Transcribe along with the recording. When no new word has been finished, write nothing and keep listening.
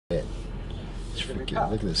Look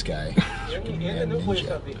at this guy.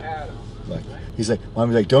 Look, he's like,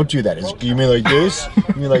 Mommy's like, don't do that. You mean like this?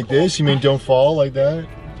 You mean like this? You mean don't fall like that?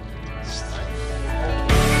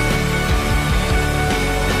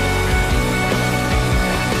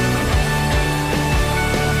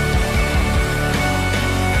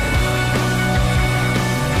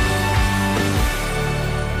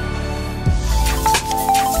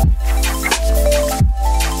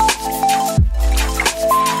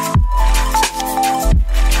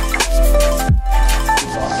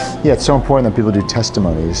 Yeah, it's so important that people do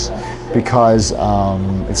testimonies because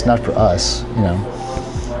it's not for us, you know.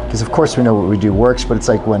 Because of course we know what we do works, but it's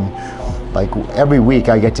like when, like every week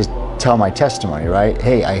I get to tell my testimony, right?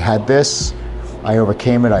 Hey, I had this, I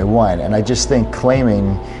overcame it, I won. And I just think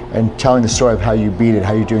claiming and telling the story of how you beat it,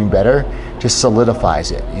 how you're doing better, just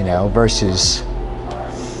solidifies it, you know, versus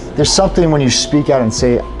there's something when you speak out and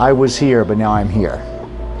say, I was here, but now I'm here.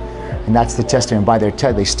 And that's the testimony. By their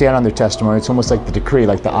they stand on their testimony. It's almost like the decree,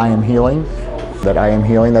 like the I am healing. That I am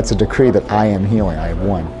healing, that's a decree that I am healing, I have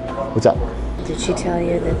won. What's up? Did she tell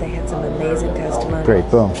you that they had some amazing testimonies? Great,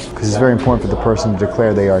 boom. Because it's very important for the person to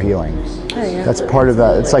declare they are healing. Oh, yeah. That's part of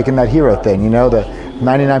that. It's like in that hero thing, you know, the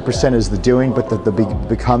 99% is the doing, but the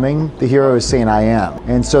becoming, the hero is saying I am.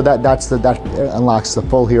 And so that unlocks the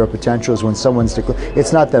full hero potential is when someone's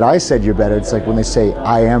it's not that I said you're better, it's like when they say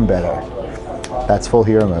I am better. That's full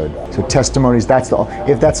hero mode. So testimonies,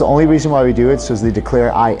 if that's the only reason why we do it, so they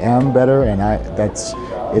declare I am better, and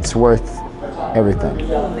it's worth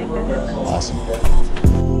everything. Awesome.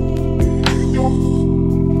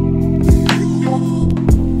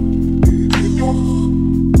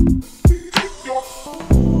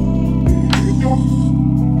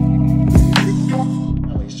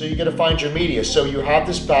 So you got to find your media. So you have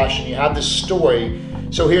this passion, you have this story.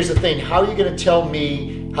 So here's the thing, how are you going to tell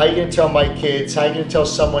me, how are you going to tell my kids, how are you going to tell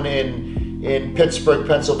someone in Pittsburgh,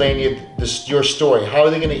 Pennsylvania, your story? How are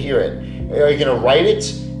they going to hear it? Are you going to write it?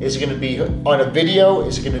 Is it going to be on a video?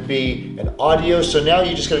 Is it going to be an audio? So now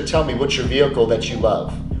you're just going to tell me what's your vehicle that you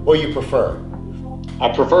love or you prefer. I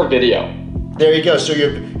prefer video. There you go. So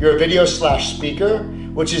you're a video / speaker,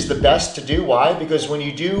 which is the best to do. Why? Because when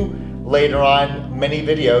you do later on many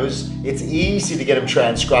videos, it's easy to get them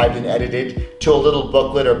transcribed and edited to a little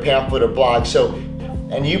booklet or pamphlet or blog. So,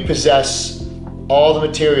 and you possess all the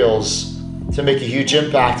materials to make a huge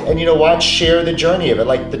impact. And you know what? Share the journey of it.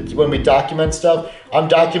 Like when we document stuff, I'm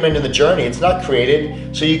documenting the journey. It's not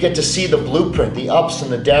created. So you get to see the blueprint, the ups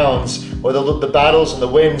and the downs, or the battles and the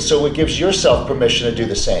wins. So it gives yourself permission to do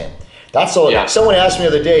the same. That's all. Yeah. Someone asked me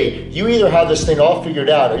the other day, you either have this thing all figured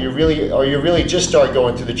out or you really just start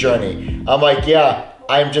going through the journey. I'm like, yeah,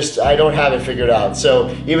 I don't have it figured out.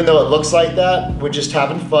 So even though it looks like that, we're just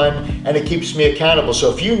having fun and it keeps me accountable.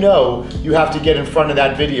 So if you know you have to get in front of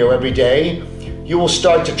that video every day, you will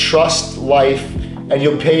start to trust life and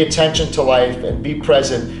you'll pay attention to life and be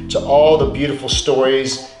present to all the beautiful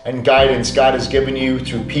stories and guidance God has given you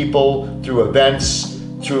through people, through events,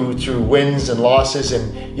 through wins and losses,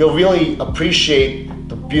 and you'll really appreciate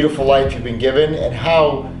the beautiful life you've been given and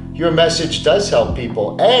how your message does help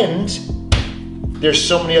people. And there's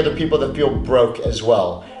so many other people that feel broke as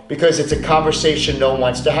well, because it's a conversation no one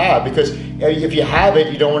wants to have. Because if you have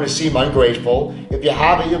it, you don't want to seem ungrateful. If you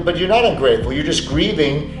have it, but you're not ungrateful, you're just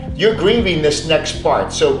grieving. You're grieving this next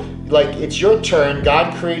part. So like, it's your turn.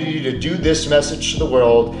 God created you to do this message to the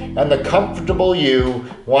world, and the comfortable you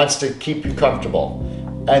wants to keep you comfortable.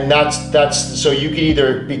 And that's so you could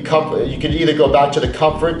either go back to the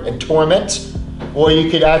comfort and torment, or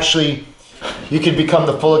you could become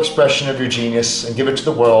the full expression of your genius and give it to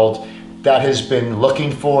the world that has been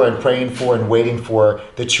looking for and praying for and waiting for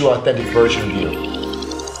the true authentic version of you.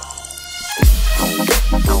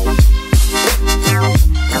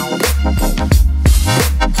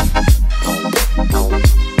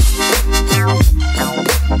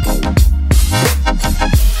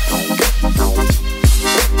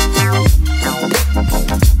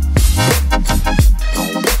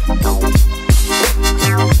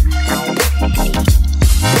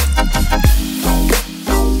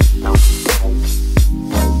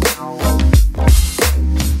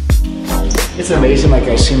 It's amazing, like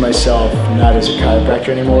I see myself not as a chiropractor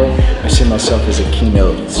anymore, I see myself as a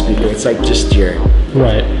keynote speaker. It's like just your...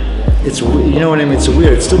 Right. It's, you know what I mean? It's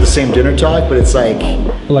weird. It's still the same dinner talk, but it's like...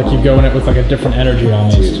 Like you go in it with like a different energy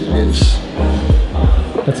almost. Dude, it is.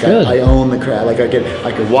 That's good. I own the crowd. Like I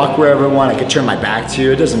could walk wherever I want, I could turn my back to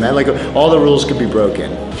you, it doesn't matter. Like all the rules could be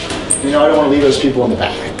broken. You know, I don't want to leave those people in the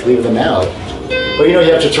back, leave them out. But you know,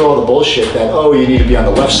 you have to throw all the bullshit that, oh, you need to be on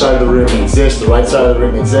the left side of the room means this, the right side of the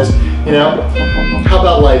room means this. You know, how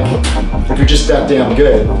about like, if you're just that damn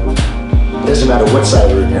good, It doesn't matter what side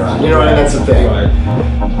of the room you're on. You know what I mean? That's the thing.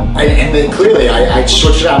 And then clearly, I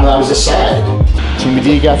switched it out when I was this side. Jimmy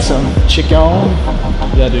D got some chicken.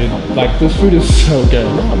 Yeah, dude. Like, this food is so good.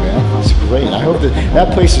 Oh man, it's great. I hope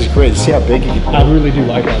that place is great. See how big it can be. I really do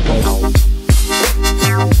like that place.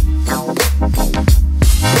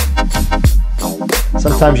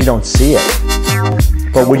 Sometimes you don't see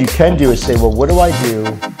it. But what you can do is say, well, what do I do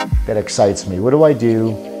that excites me? What do I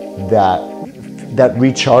do that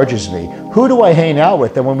recharges me? Who do I hang out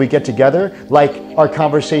with? And when we get together, like our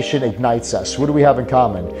conversation ignites us. What do we have in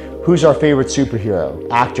common? Who's our favorite superhero,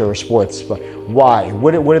 actor, or sports? Why?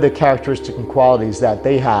 What are the characteristic and qualities that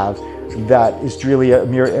they have that is really a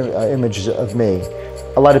mirror image of me?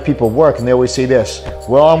 A lot of people work and they always say this,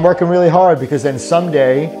 well, I'm working really hard because then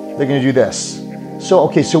someday they're gonna do this. So,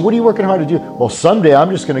 okay, so what are you working hard to do? Well, someday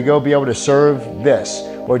I'm just gonna go be able to serve this,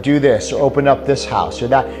 or do this, or open up this house, or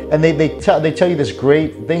that. And they tell you this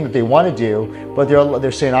great thing that they wanna do, but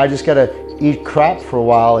they're saying, I just gotta eat crap for a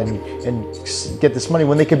while and get this money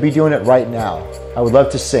when they could be doing it right now. I would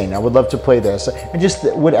love to sing, I would love to play this, and just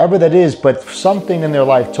whatever that is, but something in their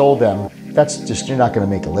life told them, that's just, you're not gonna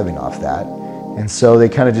make a living off that. And so they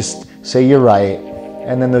kind of just say, you're right,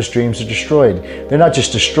 and then those dreams are destroyed. They're not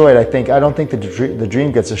just destroyed, I don't think the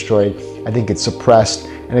dream gets destroyed, I think it's suppressed,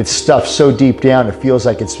 and it's stuffed so deep down it feels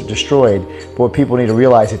like it's destroyed, but what people need to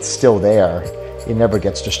realize, it's still there. It never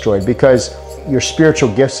gets destroyed, because your spiritual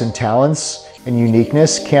gifts and talents and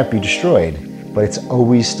uniqueness can't be destroyed, but it's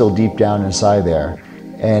always still deep down inside there.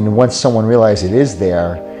 And once someone realizes it is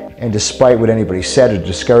there, and despite what anybody said, or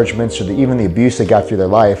discouragements, or even the abuse they got through their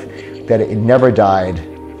life, that it never died,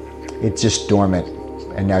 it's just dormant,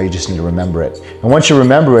 and now you just need to remember it. And once you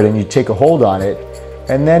remember it and you take a hold on it,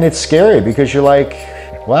 and then it's scary because you're like,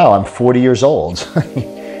 wow, I'm 40 years old.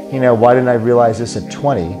 You know, why didn't I realize this at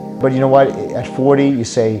 20? But you know what, at 40, you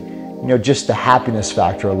say, you know, just the happiness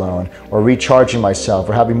factor alone, or recharging myself,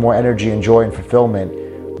 or having more energy and joy and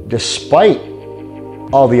fulfillment, despite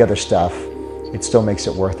all the other stuff, it still makes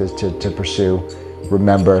it worth it to pursue,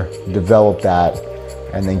 remember, develop that,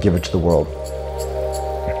 and then give it to the world.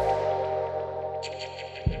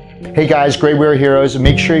 Hey guys, Great We're Heroes.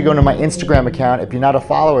 Make sure you go to my Instagram account. If you're not a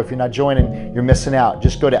follower, if you're not joining, you're missing out.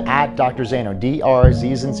 Just go to @DrZaino,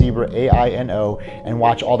 DrZaino, and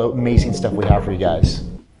watch all the amazing stuff we have for you guys.